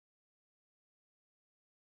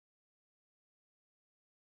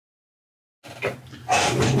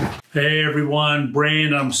Hey everyone,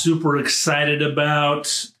 brand I'm super excited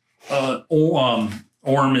about. Orm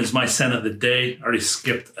is my scent of the day. I already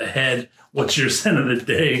skipped ahead. What's your scent of the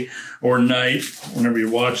day or night whenever you're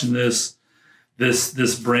watching this?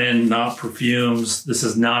 This brand, Not Perfumes. This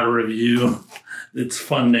is not a review. It's a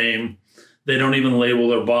fun name. They don't even label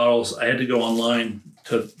their bottles. I had to go online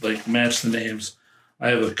to like match the names. I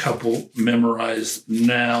have a couple memorized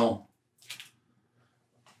now.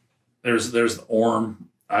 There's the Orm.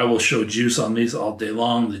 I will show juice on these all day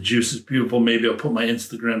long. The juice is beautiful. Maybe I'll put my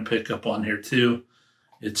Instagram pic up on here too.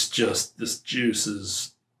 It's just, this juice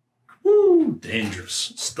is woo,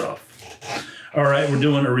 dangerous stuff. All right, we're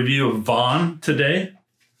doing a review of Vaan today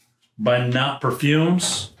by Not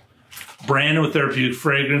Perfumes. Brand with therapeutic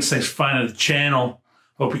fragrance. Thanks for finding the channel.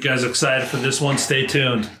 Hope you guys are excited for this one. Stay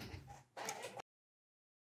tuned.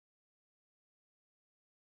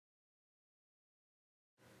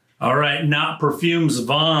 All right, Not Perfumes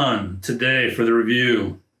Vaan today for the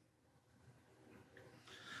review.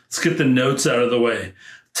 Let's get the notes out of the way.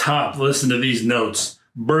 Top, listen to these notes.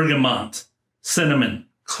 Bergamont, cinnamon,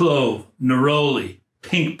 clove, neroli,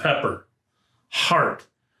 pink pepper, heart,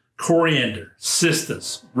 coriander,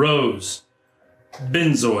 cistus, rose,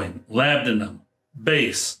 benzoin, labdanum,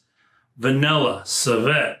 base, vanilla,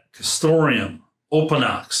 civet, castoreum,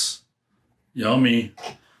 opoponax. Yummy.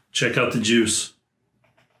 Check out the juice.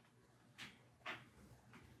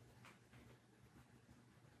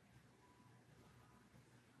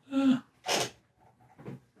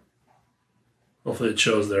 Hopefully it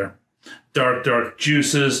shows there. Dark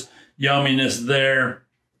juices, yumminess there.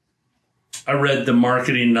 I read the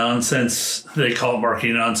marketing nonsense, they call it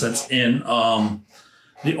marketing nonsense, in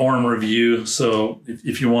the Orm review. So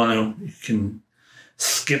if you want to, you can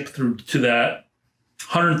skip through to that.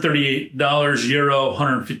 $138 euro,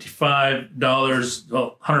 $155,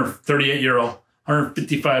 well, 138 euro,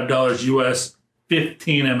 $155 US,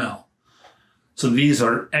 15 ml. So these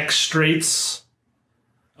are extracts,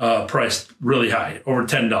 priced really high, over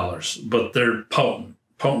 $10, but they're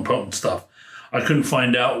potent stuff. I couldn't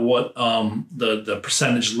find out what the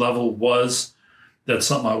percentage level was. That's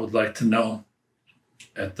something I would like to know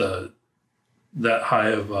at that high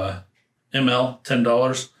of ml,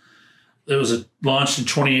 $10. It was launched in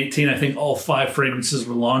 2018. I think all 5 fragrances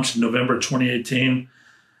were launched in November 2018.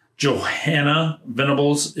 Johanna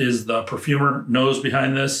Venables is the perfumer, nose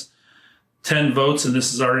behind this. 10 votes, and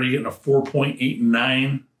this is already getting a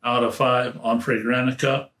 4.89 out of 5 on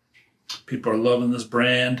Fragrantica. People are loving this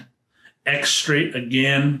brand. Extrait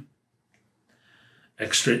again.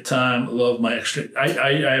 Extrait time. I love my extrait.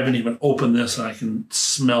 I haven't even opened this, and I can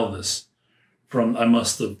smell this from, I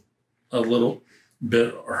must have a little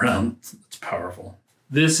bit around. It's powerful.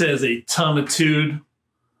 This has a ton of tude,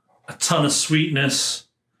 a ton of sweetness.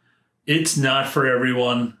 It's not for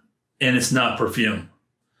everyone, and it's not perfume.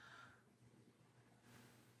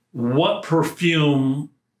 What perfume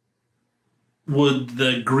would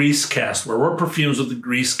the grease cast wear? What perfumes would the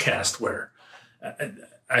grease cast wear?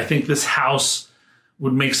 I think this house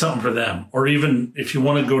would make something for them. Or even if you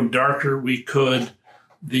want to go darker, we could,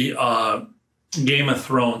 the Game of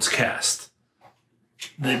Thrones cast.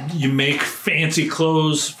 You make fancy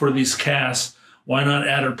clothes for these casts. Why not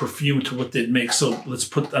add a perfume to what they'd make? So let's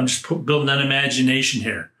put, I'm just building that imagination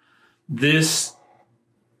here. This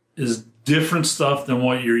is different stuff than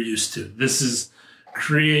what you're used to. This is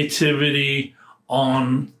creativity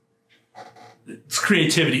it's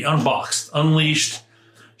creativity unboxed, unleashed.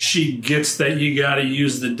 She gets that you got to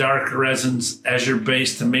use the dark resins as your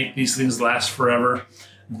base to make these things last forever.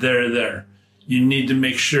 They're there. You need to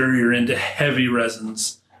make sure you're into heavy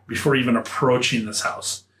resins before even approaching this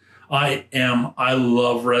house. I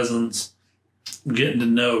love resins. I'm getting to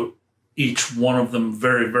know each one of them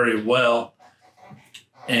very, very well.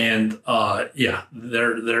 And yeah,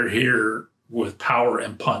 they're here with power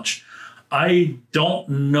and punch. I don't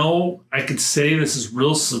know. I could say this is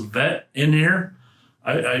real civet in here.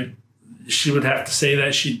 She would have to say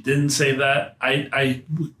that. She didn't say that. I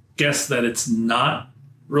guess that it's not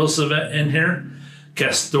real civet in here.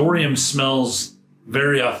 Castoreum smells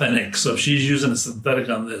very authentic. So if she's using a synthetic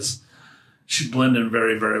on this, she blended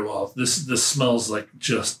very, very well. This smells like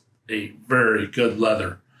just a very good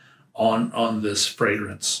leather on this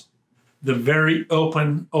fragrance. The very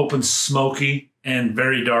open smoky and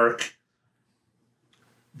very dark.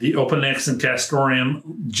 The opoponax and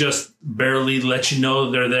castoreum just barely let you know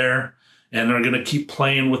they're there, and they're going to keep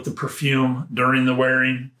playing with the perfume during the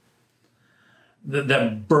wearing.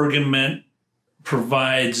 That bergamont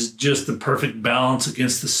provides just the perfect balance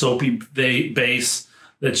against the soapy base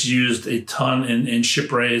that's used a ton in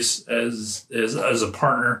Chypres as a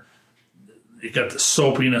partner. you got the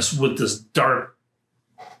soapiness with this dark,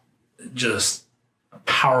 just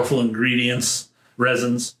powerful ingredients,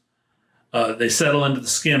 resins. They settle into the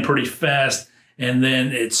skin pretty fast, and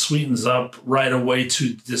then it sweetens up right away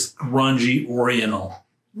to this grungy Oriental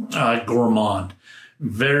gourmand.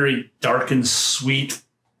 Very dark and sweet,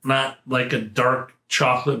 not like a dark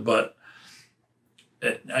chocolate, but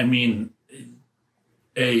I mean,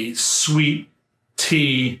 a sweet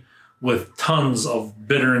tea with tons of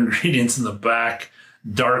bitter ingredients in the back,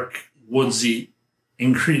 dark, woodsy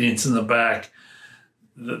ingredients in the back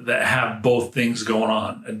that have both things going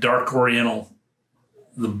on. A dark Oriental,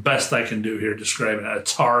 the best I can do here describing it, a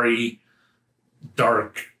tarry,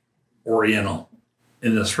 dark Oriental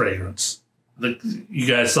in this fragrance. You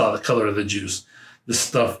guys saw the color of the juice. This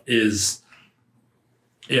stuff is,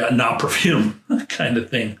 yeah, not perfume kind of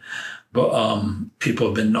thing. But people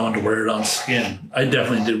have been known to wear it on skin. I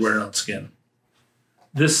definitely did wear it on skin.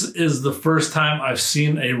 This is the first time I've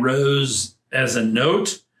seen a rose as a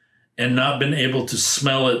note and not been able to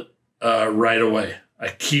smell it right away. I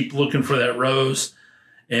keep looking for that rose,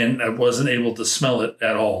 and I wasn't able to smell it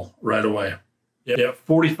at all right away. Yeah,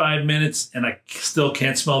 45 minutes, and I still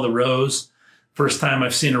can't smell the rose. First time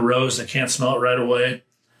I've seen a rose, I can't smell it right away.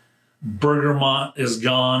 Bergamont is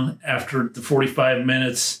gone after the 45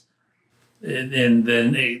 minutes. And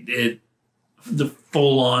then the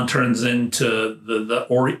full on turns into the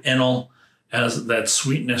Oriental as that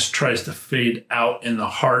sweetness tries to fade out in the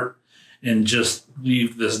heart and just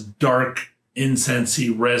leave this dark,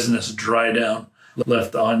 incensey, resinous dry down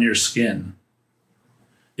left on your skin.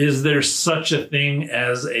 Is there such a thing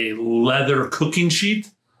as a leather cooking sheet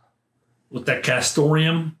with that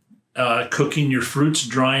castoreum, cooking your fruits,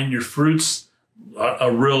 drying your fruits,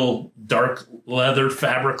 a real dark leather,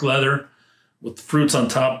 fabric leather, with the fruits on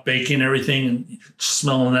top, baking everything, and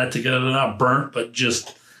smelling that together. Not burnt, but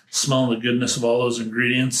just smelling the goodness of all those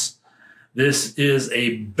ingredients. This is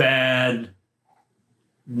a bad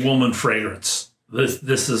woman fragrance.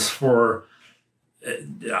 This is for,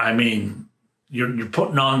 I mean, you're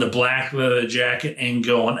putting on the black leather jacket and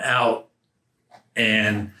going out,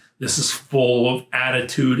 and this is full of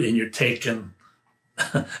attitude, and you're taking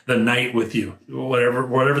the night with you,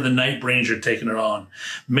 whatever the night brings, you're taking it on.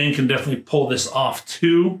 Men can definitely pull this off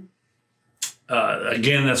too.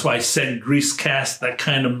 Again, that's why I said grease cast, that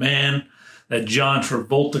kind of man, that John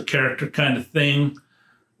Travolta character kind of thing.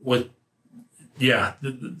 With, yeah,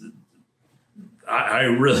 I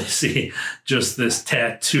really see just this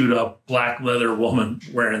tattooed up black leather woman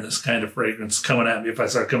wearing this kind of fragrance coming at me. If I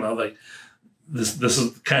start coming out like, this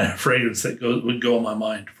is the kind of fragrance that would go in my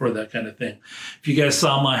mind for that kind of thing. If you guys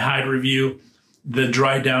saw my hide review, the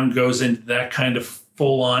dry down goes into that kind of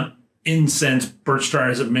full on incense birch tar,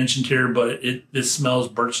 as I mentioned here, but it smells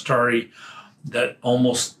birch tarry, that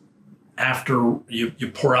almost after you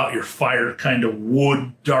pour out your fire kind of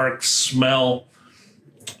wood dark smell.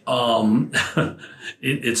 I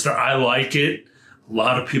like it. A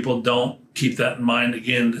lot of people don't. Keep that in mind.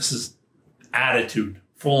 Again, this is attitude,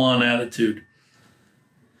 full on attitude.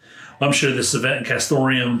 I'm sure the civet and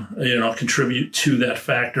castoreum, contribute to that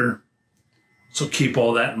factor. So keep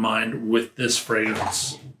all that in mind with this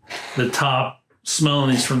fragrance. The top, smelling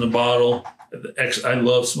these from the bottle. I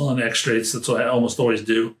love smelling extracts. That's what I almost always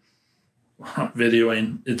do.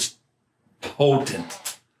 Videoing. It's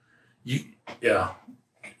potent. Yeah.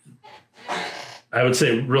 I would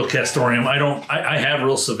say real castoreum. I have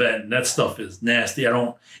real civet, and that stuff is nasty.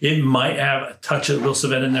 It might have a touch of real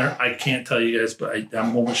civet in there. I can't tell you guys, but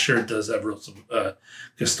I'm almost sure it does have real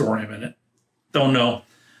castoreum in it. Don't know.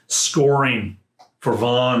 Scoring for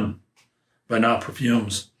Vaan by Not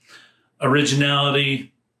Perfumes.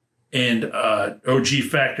 Originality and OG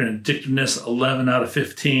factor and addictiveness, 11 out of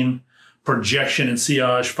 15. Projection and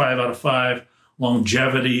sillage, 5 out of 5.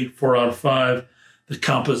 Longevity, 4 out of 5. The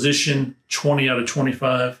composition, 20 out of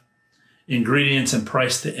 25. Ingredients and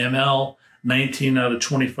price to ml, 19 out of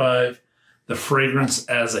 25. The fragrance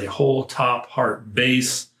as a whole, top, heart,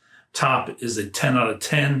 base. Top is a 10 out of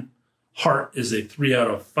 10. Heart is a 3 out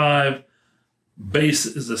of 5. Base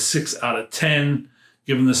is a 6 out of 10.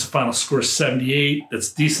 Giving this a final score 78.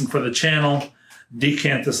 That's decent for the channel.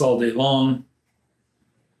 Decant this all day long.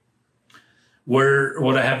 Where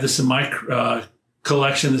would I have this in my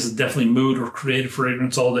collection? This is definitely mood or creative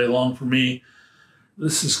fragrance all day long for me.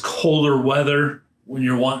 This is colder weather when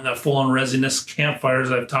you're wanting that full-on resiness.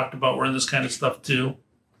 Campfires I've talked about wearing this kind of stuff too.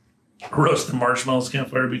 Roasted marshmallows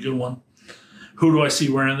campfire would be a good one. Who do I see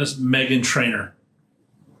wearing this? Meghan Trainor.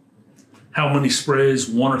 How many sprays?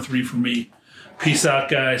 1 or 3 for me. Peace out,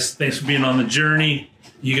 guys. Thanks for being on the journey.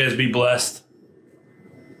 You guys be blessed.